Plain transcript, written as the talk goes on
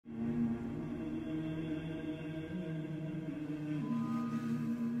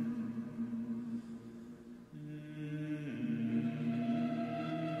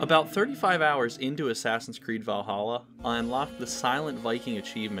About 35 hours into Assassin's Creed Valhalla, I unlocked the Silent Viking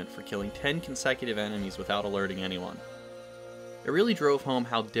achievement for killing 10 consecutive enemies without alerting anyone. It really drove home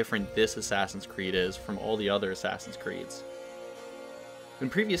how different this Assassin's Creed is from all the other Assassin's Creeds. In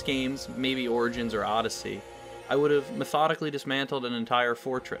previous games, maybe Origins or Odyssey, I would have methodically dismantled an entire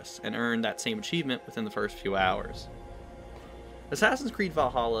fortress and earned that same achievement within the first few hours. Assassin's Creed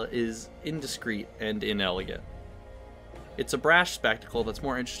Valhalla is indiscreet and inelegant. It's a brash spectacle that's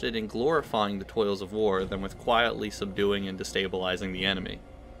more interested in glorifying the toils of war than with quietly subduing and destabilizing the enemy.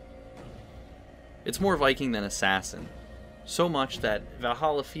 It's more Viking than Assassin, so much that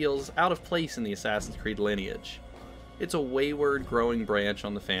Valhalla feels out of place in the Assassin's Creed lineage. It's a wayward, growing branch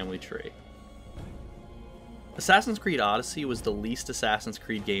on the family tree. Assassin's Creed Odyssey was the least Assassin's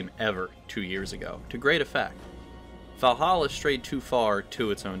Creed game ever 2 years ago, to great effect. Valhalla strayed too far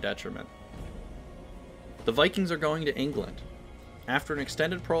to its own detriment. The Vikings are going to England. After an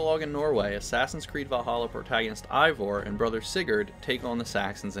extended prologue in Norway, Assassin's Creed Valhalla protagonist Eivor and brother Sigurd take on the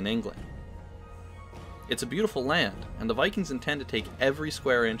Saxons in England. It's a beautiful land, and the Vikings intend to take every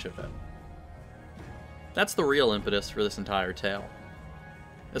square inch of it. That's the real impetus for this entire tale.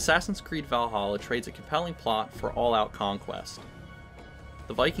 Assassin's Creed Valhalla trades a compelling plot for all-out conquest.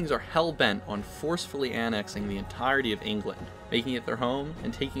 The Vikings are hell-bent on forcefully annexing the entirety of England, making it their home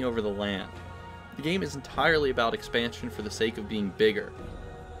and taking over the land. The game is entirely about expansion for the sake of being bigger.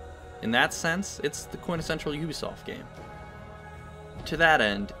 In that sense, it's the quintessential Ubisoft game. To that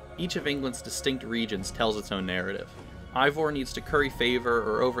end, each of England's distinct regions tells its own narrative. Eivor needs to curry favor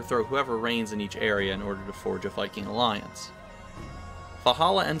or overthrow whoever reigns in each area in order to forge a Viking alliance.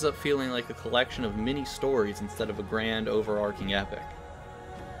 Valhalla ends up feeling like a collection of mini-stories instead of a grand, overarching epic.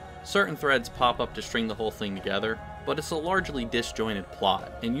 Certain threads pop up to string the whole thing together, but it's a largely disjointed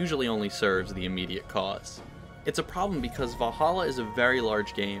plot, and usually only serves the immediate cause. It's a problem because Valhalla is a very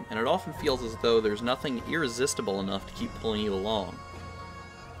large game, and it often feels as though there's nothing irresistible enough to keep pulling you along.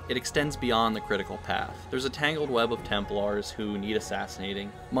 It extends beyond the critical path. There's a tangled web of Templars who need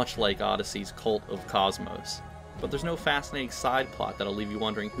assassinating, much like Odyssey's cult of Cosmos. But there's no fascinating side plot that'll leave you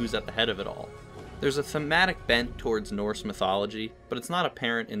wondering who's at the head of it all. There's a thematic bent towards Norse mythology, but it's not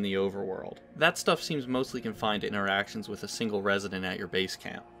apparent in the overworld. That stuff seems mostly confined to interactions with a single resident at your base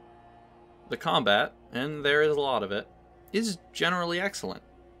camp. The combat, and there is a lot of it, is generally excellent.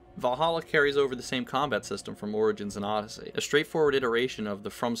 Valhalla carries over the same combat system from Origins and Odyssey, a straightforward iteration of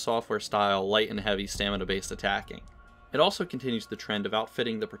the From Software style light and heavy stamina-based attacking. It also continues the trend of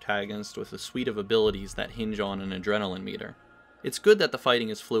outfitting the protagonist with a suite of abilities that hinge on an adrenaline meter. It's good that the fighting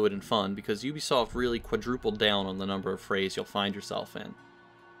is fluid and fun, because Ubisoft really quadrupled down on the number of frays you'll find yourself in.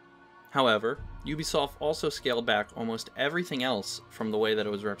 However, Ubisoft also scaled back almost everything else from the way that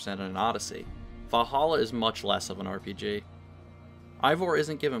it was represented in Odyssey. Valhalla is much less of an RPG. Eivor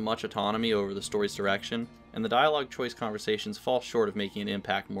isn't given much autonomy over the story's direction, and the dialogue choice conversations fall short of making an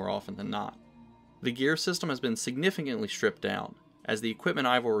impact more often than not. The gear system has been significantly stripped down, as the equipment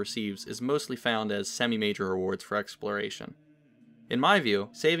Eivor receives is mostly found as semi-major rewards for exploration. In my view,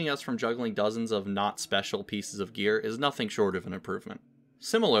 saving us from juggling dozens of not special pieces of gear is nothing short of an improvement.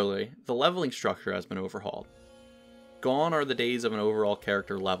 Similarly, the leveling structure has been overhauled. Gone are the days of an overall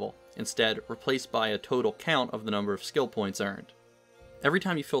character level, instead replaced by a total count of the number of skill points earned. Every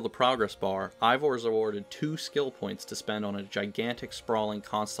time you fill the progress bar, Eivor is awarded 2 skill points to spend on a gigantic sprawling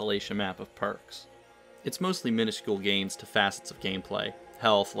constellation map of perks. It's mostly minuscule gains to facets of gameplay,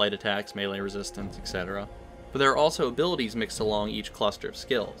 health, light attacks, melee resistance, etc. But there are also abilities mixed along each cluster of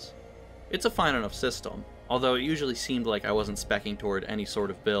skills. It's a fine enough system, although it usually seemed like I wasn't speccing toward any sort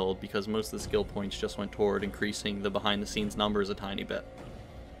of build because most of the skill points just went toward increasing the behind-the-scenes numbers a tiny bit.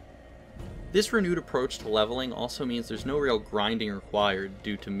 This renewed approach to leveling also means there's no real grinding required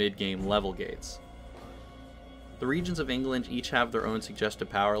due to mid-game level gates. The regions of England each have their own suggested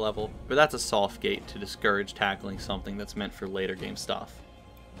power level, but that's a soft gate to discourage tackling something that's meant for later game stuff.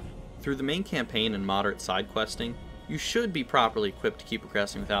 Through the main campaign and moderate side questing, you should be properly equipped to keep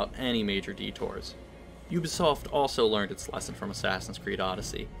progressing without any major detours. Ubisoft also learned its lesson from Assassin's Creed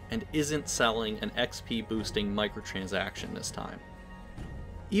Odyssey, and isn't selling an XP boosting microtransaction this time.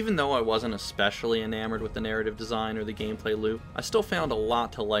 Even though I wasn't especially enamored with the narrative design or the gameplay loop, I still found a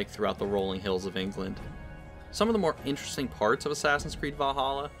lot to like throughout the rolling hills of England. Some of the more interesting parts of Assassin's Creed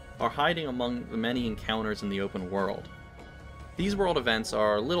Valhalla are hiding among the many encounters in the open world. These world events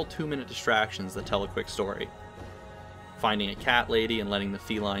are little 2-minute distractions that tell a quick story. Finding a cat lady and letting the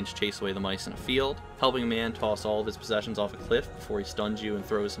felines chase away the mice in a field, helping a man toss all of his possessions off a cliff before he stuns you and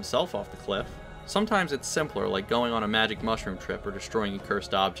throws himself off the cliff. Sometimes it's simpler, like going on a magic mushroom trip or destroying a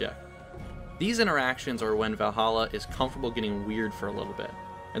cursed object. These interactions are when Valhalla is comfortable getting weird for a little bit.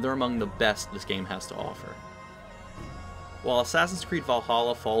 and they're among the best this game has to offer. While Assassin's Creed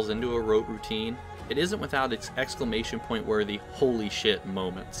Valhalla falls into a rote routine, it isn't without its exclamation point worthy holy shit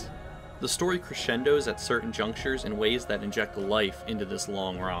moments. The story crescendos at certain junctures in ways that inject life into this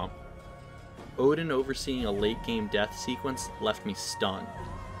long romp. Odin overseeing a late game death sequence left me stunned.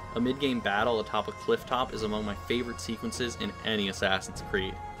 A mid-game battle atop a cliff top is among my favorite sequences in any Assassin's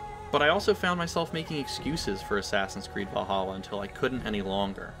Creed. But I also found myself making excuses for Assassin's Creed Valhalla until I couldn't any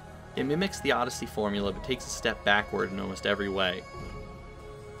longer. It mimics the Odyssey formula but takes a step backward in almost every way.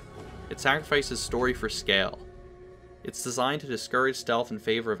 It sacrifices story for scale. It's designed to discourage stealth in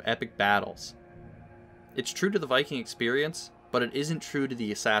favor of epic battles. It's true to the Viking experience, but it isn't true to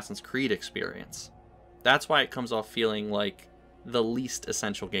the Assassin's Creed experience. That's why it comes off feeling like the least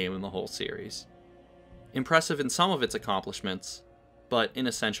essential game in the whole series. Impressive in some of its accomplishments, but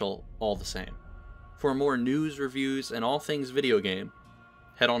inessential all the same. For more news, reviews, and all things video game,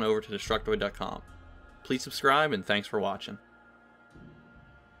 head on over to Destructoid.com. Please subscribe, and thanks for watching.